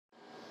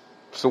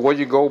So what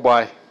you go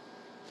by?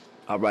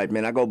 All right,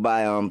 man. I go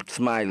by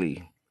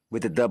Smilee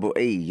with the double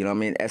E. You know what I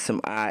mean?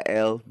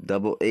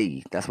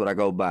 SMILEE. That's what I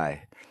go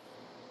by.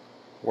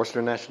 What's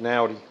your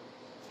nationality?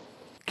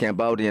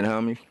 Cambodian,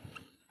 homie.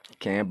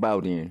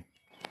 Cambodian.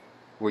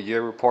 Were you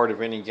ever part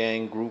of any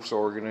gang groups or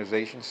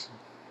organizations?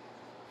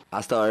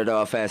 I started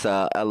off as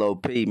a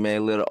LOP,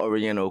 man, Little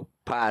Oriental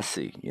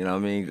Posse. You know what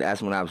I mean?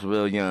 That's when I was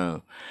real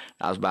young.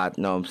 I was about,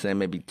 you know what I'm saying,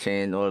 maybe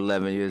 10 or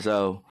 11 years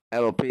old.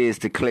 LOP is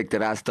the clique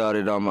that I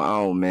started on my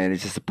own, man.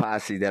 It's just a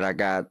posse that I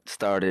got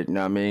started, you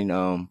know what I mean?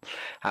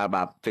 How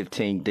about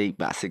 15 deep,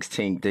 about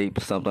 16 deep,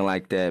 something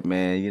like that,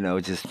 man. You know,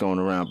 just going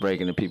around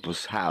breaking into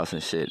people's house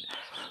and shit.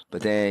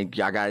 But then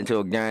I got into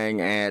a gang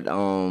at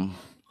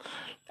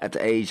the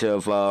age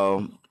of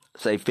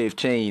say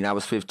 15. I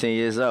was 15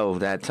 years old.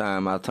 That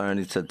time I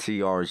turned into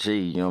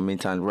TRG, you know what I mean?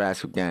 Turned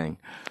Rascal Gang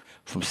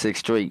from 6th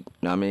Street, you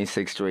know what I mean?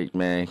 6th Street,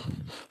 man.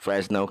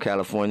 Fresno,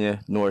 California,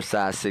 North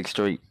Side, 6th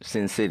Street,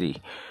 Sin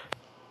City.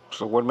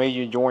 So what made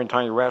you join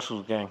Tiny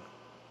Rascals gang?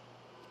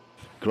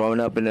 Growing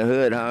up in the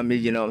hood, homie,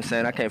 you know what I'm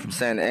saying? I came from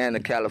Santa Ana,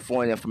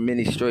 California, from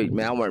Mini Street,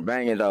 man. I wasn't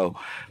banging though,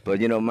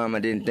 but you know, Mama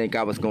didn't think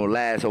I was gonna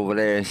last over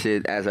there and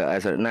shit as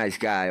a nice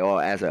guy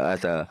or as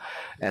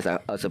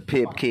a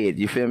pip kid.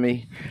 You feel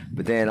me?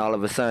 But then all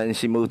of a sudden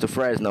she moved to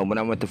Fresno. When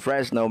I went to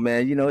Fresno,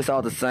 man, you know it's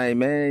all the same,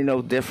 man. You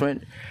know,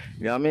 different.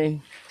 You know what I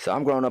mean? So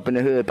I'm growing up in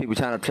the hood. People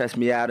trying to test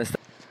me out and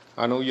stuff.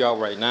 I know you're out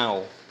right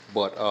now,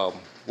 but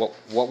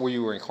what were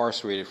you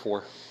incarcerated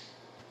for?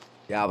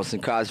 Yeah, I was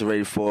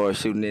incarcerated for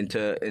shooting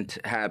into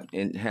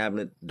having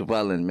a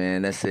dwelling,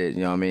 man. That's it.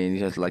 You know what I mean?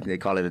 Just like they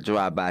call it a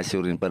drive-by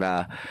shooting.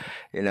 But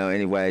you know,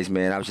 anyways,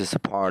 man, I was just a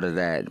part of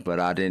that. But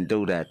I didn't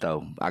do that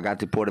though. I got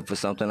deported for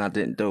something I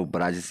didn't do,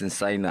 but I just didn't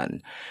say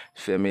nothing.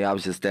 Feel me? I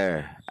was just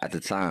there at the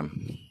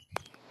time.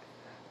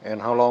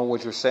 And how long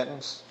was your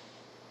sentence?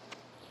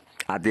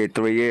 I did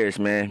 3 years,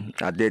 man.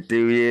 I did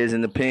 3 years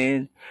in the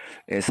pen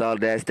in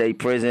Soledad State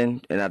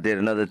Prison, and I did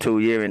another 2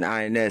 years in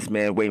INS,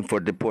 man, waiting for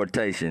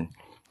deportation.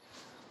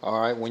 All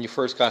right, when you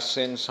first got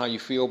sentenced, how you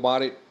feel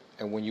about it?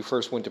 And when you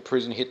first went to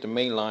prison, hit the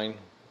main line,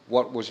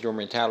 what was your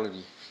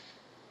mentality?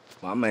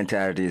 My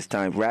mentality is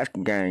Tiny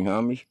Rascal Gang,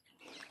 homie.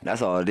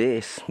 That's all it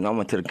is. I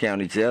went to the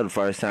county jail the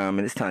first time,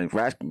 and it's Tiny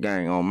Rascal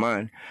Gang on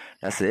mine.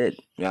 That's it.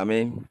 You know what I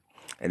mean?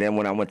 And then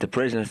when I went to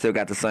prison, I still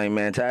got the same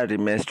mentality,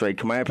 man. Straight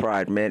command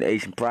pride, man.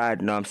 Asian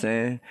pride, you know what I'm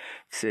saying?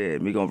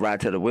 Shit, we gonna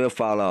ride till the wheel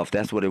fall off.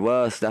 That's what it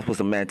was. That's what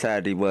the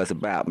mentality was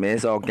about, man.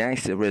 It's all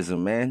gangsterism,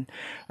 man.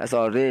 That's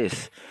all it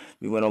is.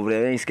 We went over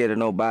there, ain't scared of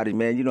nobody,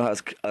 man. You know how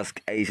us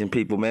Asian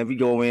people, man. We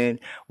go in,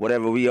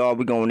 whatever we are,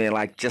 we going in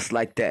like just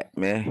like that,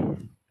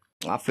 man.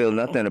 I feel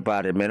nothing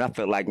about it, man. I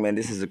feel like, man,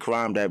 this is a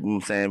crime that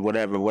I'm saying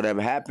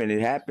whatever happened, it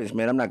happens,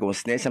 man. I'm not gonna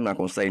snitch. I'm not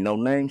gonna say no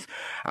names.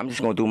 I'm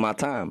just gonna do my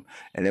time.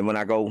 And then when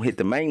I go hit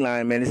the main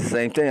line, man, it's the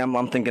same thing.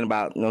 I'm thinking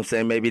about, you know what I'm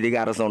saying, maybe they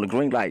got us on the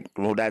green light.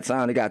 Well, that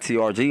time they got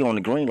TRG on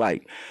the green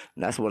light.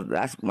 That's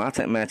my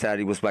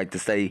mentality was like to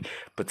stay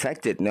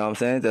protected, you know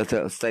what I'm saying?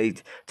 To stay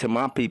to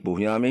my people,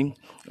 you know what I mean?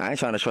 I ain't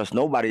trying to trust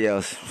nobody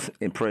else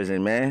in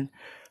prison, man.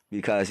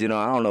 Because, you know,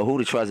 I don't know who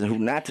to trust and who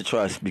not to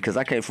trust because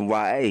I came from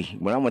YA.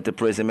 When I went to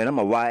prison, man, I'm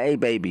a YA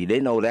baby. They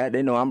know that.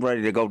 They know I'm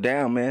ready to go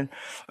down, man.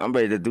 I'm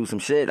ready to do some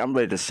shit. I'm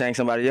ready to shank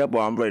somebody up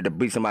or I'm ready to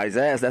beat somebody's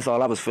ass. That's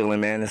all I was feeling,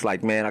 man. It's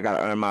like, man, I got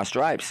to earn my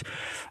stripes.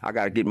 I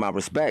got to get my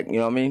respect, you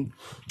know what I mean?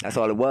 That's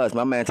all it was.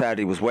 My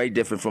mentality was way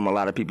different from a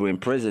lot of people in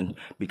prison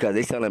because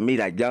they telling me,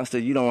 like, youngster,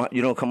 you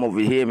don't come over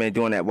here, man,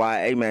 doing that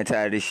YA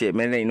mentality shit,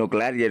 man. It ain't no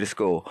gladiator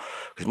school.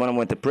 Because when I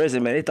went to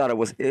prison, man, they thought I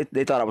was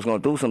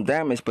going to do some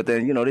damage, but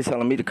then, you know, they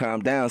telling me to calm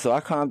down. So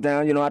I calmed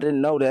down. You know, I didn't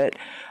know that.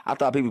 I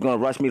thought people were going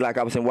to rush me like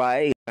I was in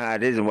YA.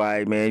 It isn't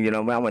YA, man. You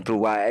know, man, I went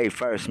through YA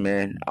first,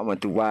 man. I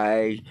went through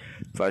YA.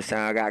 First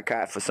time I got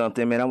caught for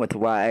something, man, I went to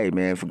YA,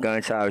 man, for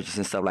gun charges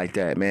and stuff like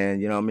that, man.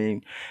 You know what I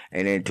mean?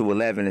 And then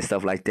 211 and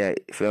stuff like that.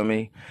 You feel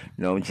me?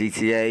 You know,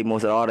 GTA,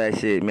 most of all that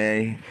shit,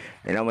 man.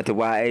 And I went to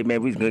YA,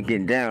 man. We was gonna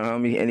get down,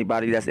 homie.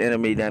 Anybody that's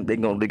enemy, they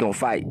gonna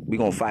fight. We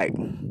gonna fight.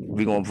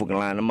 We gonna fucking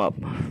line them up.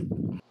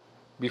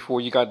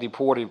 Before you got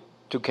deported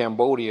to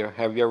Cambodia,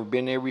 have you ever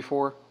been there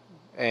before?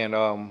 And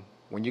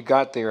when you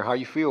got there, how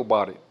you feel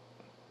about it?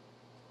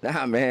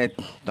 Nah, man.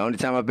 The only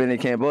time I've been in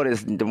Cambodia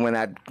is when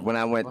I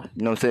went,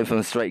 you know what I'm saying,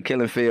 from straight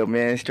killing field,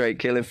 man. Straight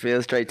killing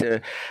field, straight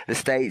to the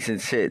States and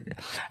shit.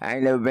 I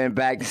ain't never been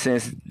back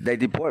since they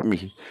deported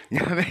me. You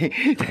know what I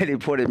mean? They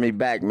deported me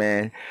back,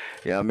 man.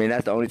 You know what I mean?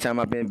 That's the only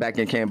time I've been back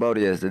in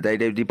Cambodia is the day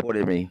they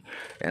deported me.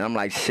 And I'm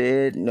like,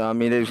 shit, you know what I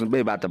mean? They was gonna be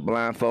about to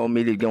blindfold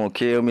me, they gonna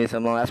kill me or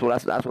something. That's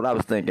what I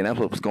was thinking. That's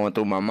what was going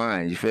through my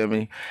mind, you feel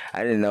me?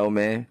 I didn't know,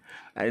 man.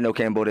 I didn't know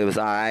Cambodia was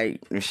all right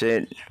and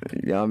shit.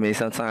 You know what I mean?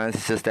 Sometimes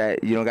it's just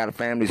that you don't got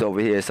families over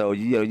here, so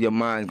your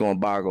mind's gonna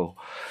boggle.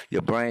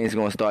 Your brain's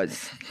gonna start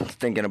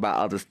thinking about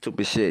other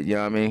stupid shit, you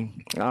know what I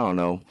mean? I don't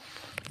know.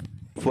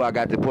 Before I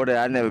got deported,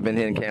 I'd never been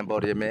here in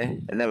Cambodia,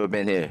 man. I'd never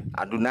been here.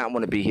 I do not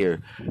want to be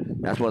here.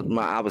 That's what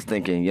I was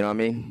thinking, you know what I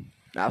mean?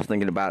 I was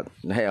thinking about,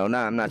 hell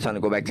nah, I'm not trying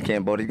to go back to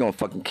Cambodia. You're gonna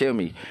fucking kill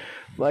me.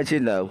 But you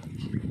know,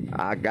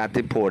 I got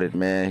deported,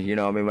 man. You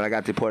know what I mean? When I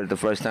got deported the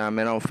first time,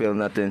 man, I don't feel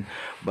nothing.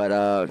 But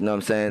you know what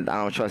I'm saying?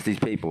 I don't trust these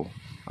people.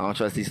 I don't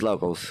trust these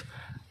locals.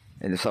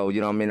 And so, you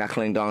know what I mean? I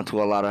clinged on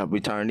to a lot of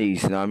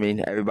returnees, you know what I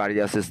mean? Everybody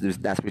else that's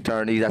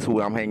returnees, that's who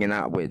I'm hanging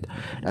out with.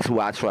 That's who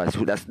I trust.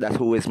 That's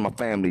who is my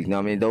family, you know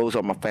what I mean? Those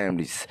are my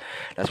families.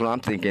 That's what I'm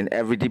thinking.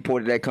 Every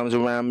deported that comes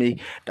around me,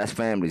 that's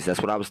families.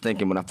 That's what I was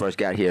thinking when I first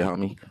got here,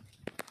 homie.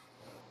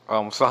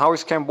 So how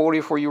is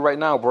Cambodia for you right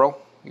now, bro?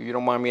 If you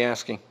don't mind me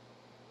asking.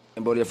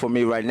 Cambodia for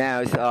me right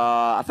now, it's,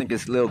 I think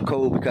it's a little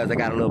cool because I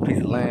got a little piece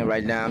of land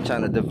right now. I'm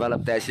trying to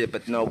develop that shit,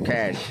 but no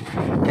cash.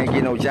 Can't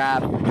get no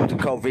job due to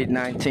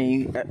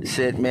COVID-19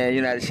 shit, man.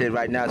 You know that shit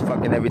right now is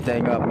fucking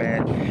everything up,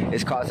 man.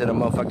 It's causing a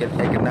motherfucking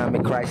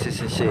economic crisis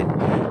and shit.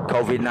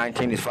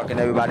 COVID-19 is fucking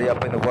everybody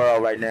up in the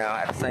world right now.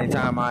 At the same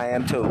time, I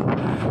am too.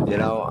 You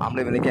know, I'm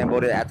living in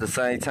Cambodia at the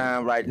same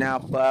time right now,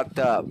 fucked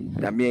up.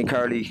 Now, me and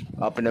Curly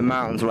up in the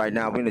mountains right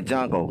now. We in the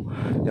jungle.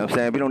 You know what I'm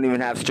saying? We don't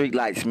even have street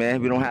lights,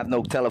 man. We don't have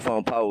no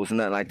telephone poles,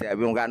 nothing like that.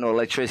 We don't got no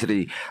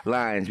electricity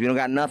lines. We don't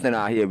got nothing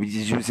out here. We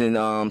just using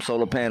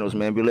solar panels,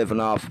 man. We living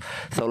off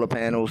solar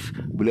panels.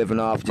 We living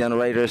off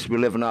generators. We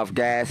living off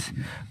gas. You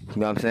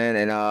know what I'm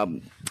saying?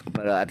 And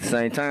but at the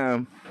same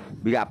time,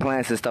 we got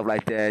plants and stuff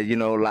like that, you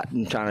know,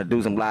 trying to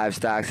do some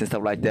livestock and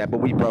stuff like that, but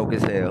we broke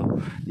as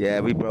hell.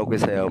 Yeah, we broke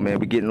as hell, man.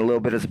 We getting a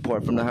little bit of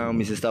support from the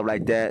homies and stuff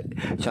like that,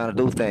 trying to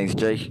do things,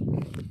 Jay.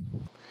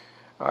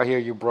 I hear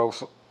you, bro.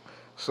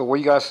 So what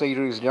you gotta say to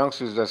these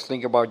youngsters that's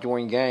thinking about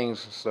joining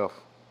gangs and stuff?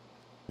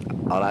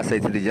 All I say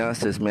to the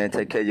youngsters, man,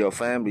 take care of your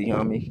family,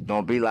 homie.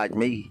 Don't be like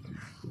me.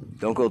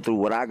 Don't go through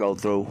what I go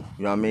through.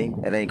 You know what I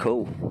mean? It ain't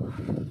cool.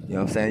 You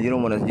know what I'm saying? You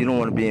don't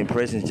wanna be in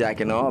prison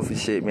jacking off and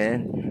shit,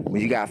 man.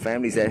 When you got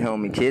families at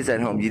home and kids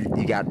at home, you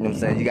got, you know what I'm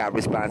saying, you got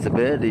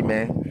responsibility,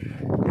 man.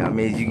 You know what I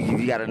mean?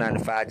 You got a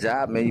 9-to-5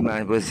 job, man. You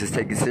might as well just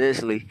take it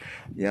seriously.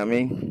 You know what I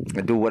mean?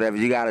 And do whatever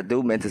you gotta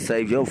do, man, to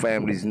save your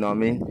families, you know what I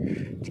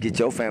mean? To get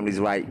your families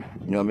right.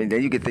 You know what I mean?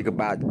 Then you can think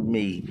about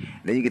me.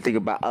 Then you can think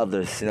about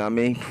others, you know what I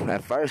mean?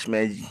 At first,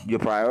 man, your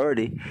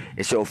priority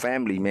is your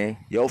family, man.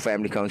 Your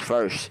family comes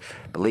first.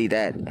 Believe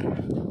that.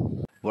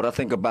 What I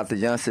think about the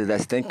youngsters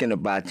that's thinking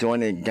about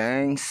joining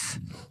gangs,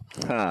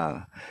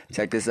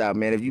 check this out,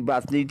 man. If you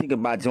think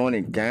about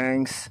joining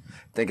gangs,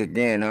 think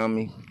again,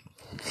 homie.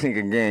 Think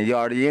again. You're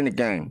already in the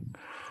gang.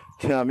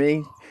 You know what I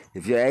mean?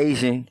 If you're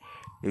Asian,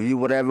 if you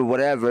whatever,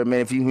 man.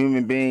 If you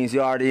human beings,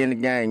 you're already in the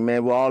gang,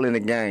 man. We're all in the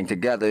gang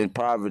together in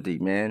poverty,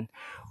 man.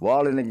 We're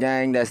all in the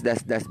gang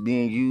that's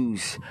being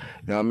used. You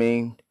know what I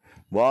mean?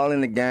 We're all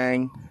in the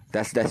gang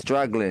that's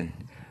struggling.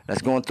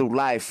 That's going through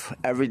life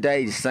every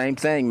day, the same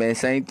thing, man,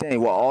 same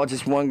thing. We're all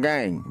just one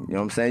gang, you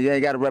know what I'm saying? You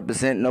ain't got to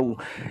represent no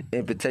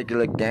in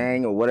particular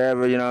gang or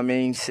whatever, you know what I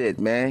mean?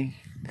 Shit, man.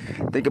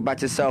 Think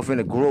about yourself in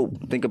a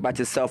group. Think about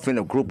yourself in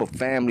a group of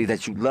family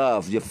that you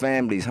love. Your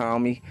families,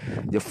 homie.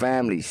 Your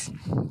families.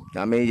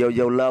 I mean,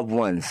 your loved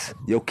ones.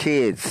 Your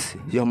kids.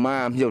 Your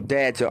mom, your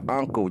dad, your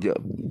uncle, your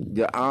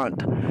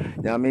aunt.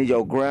 You know what I mean?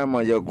 Your grandma,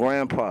 your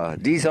grandpa.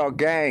 These are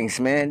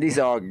gangs, man. These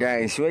are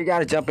gangs. You ain't got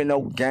to jump in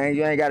no gang.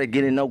 You ain't got to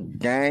get in no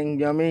gang. You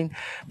know what I mean?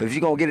 But if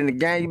you're going to get in the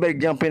gang, you better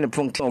jump in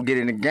and get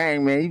in the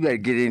gang, man. You better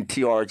get in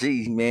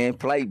TRG, man.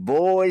 Play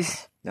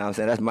boys. You know what I'm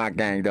saying? That's my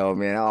gang, though,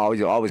 man. I always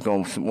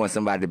gonna want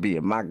somebody to be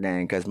in my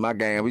gang, because my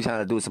gang, we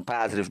trying to do some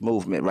positive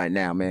movement right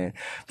now, man.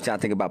 We trying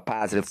to think about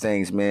positive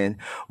things, man.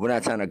 We're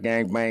not trying to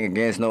gang bang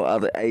against no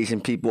other Asian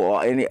people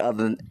or any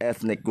other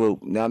ethnic group,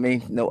 you know what I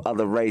mean? No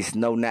other race,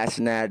 no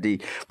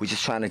nationality. We're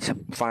just trying to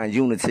find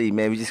unity,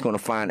 man. We're just gonna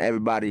find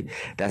everybody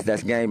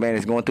that's gang bang,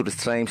 that's going through the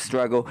same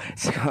struggle,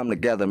 to come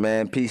together,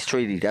 man. Peace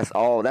treaty, that's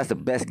all. That's the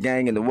best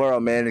gang in the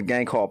world, man. The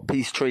gang called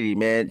Peace Treaty,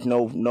 man.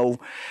 No, you know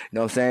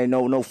what I'm saying?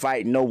 No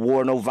fighting, no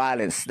war, no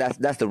violence.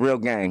 That's the real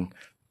gang.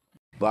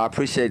 But I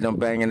appreciate them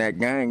banging that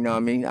gang, you know what I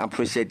mean? I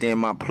appreciate them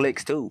my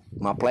cliques too.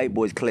 My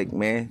Playboys clique,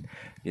 man.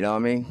 You know what I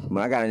mean?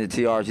 When I got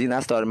into TRG and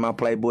I started my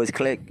Playboys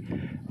clique,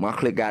 my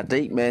clique got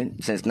deep,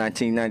 man, since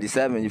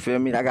 1997, you feel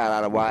me? I got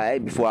out of YA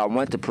before I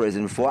went to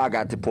prison, before I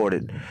got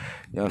deported. You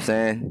know what I'm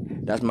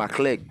saying? That's my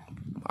clique.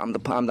 I'm the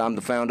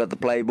founder of the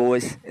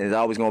Playboys, and it's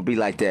always gonna be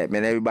like that,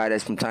 man. Everybody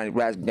that's from Tiny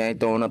Rascals gang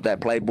throwing up that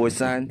Playboy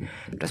sign,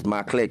 that's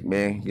my clique,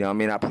 man. You know what I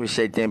mean? I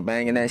appreciate them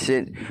banging that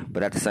shit,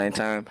 but at the same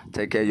time,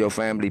 take care of your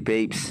family,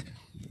 peeps.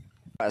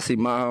 I see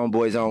my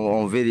homeboys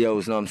on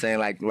videos, you know what I'm saying,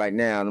 like right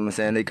now, you know what I'm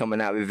saying, they coming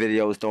out with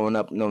videos throwing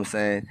up, you know what I'm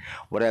saying,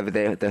 whatever,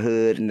 the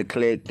hood and the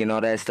clique and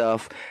all that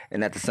stuff,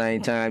 and at the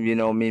same time, you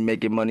know me,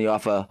 making money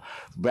off of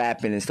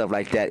rapping and stuff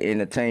like that,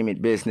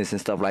 entertainment business and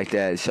stuff like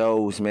that,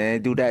 shows,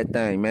 man, do that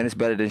thing, man, it's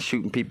better than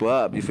shooting people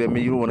up, you feel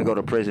me? You don't want to go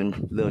to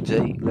prison, little G,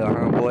 little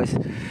homeboys, you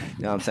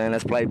know what I'm saying,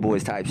 that's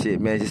Playboys type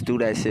shit, man, just do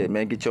that shit,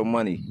 man, get your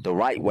money the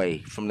right way,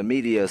 from the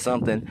media or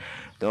something.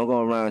 Don't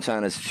go around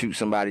trying to shoot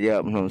somebody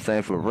up, you know what I'm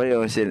saying, for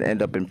real and shit, and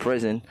end up in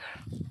prison.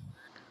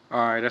 All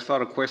right, that's all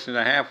the questions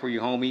I have for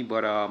you, homie.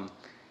 But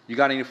you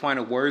got any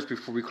final words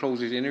before we close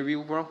this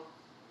interview, bro?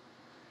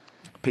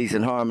 Peace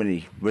and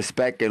harmony,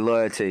 respect and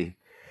loyalty. You know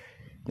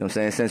what I'm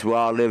saying? Since we're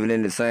all living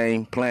in the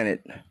same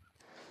planet.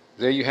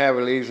 There you have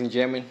it, ladies and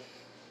gentlemen.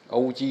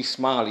 OG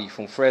Smilee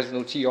from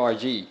Fresno,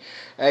 TRG.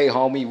 Hey,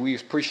 homie, we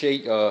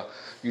appreciate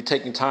you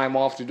taking time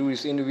off to do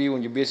this interview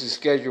on your busy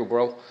schedule,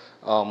 bro.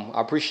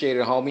 I appreciate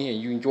it, homie,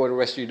 and you enjoy the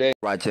rest of your day.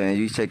 Right, Chan.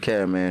 You take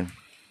care, man.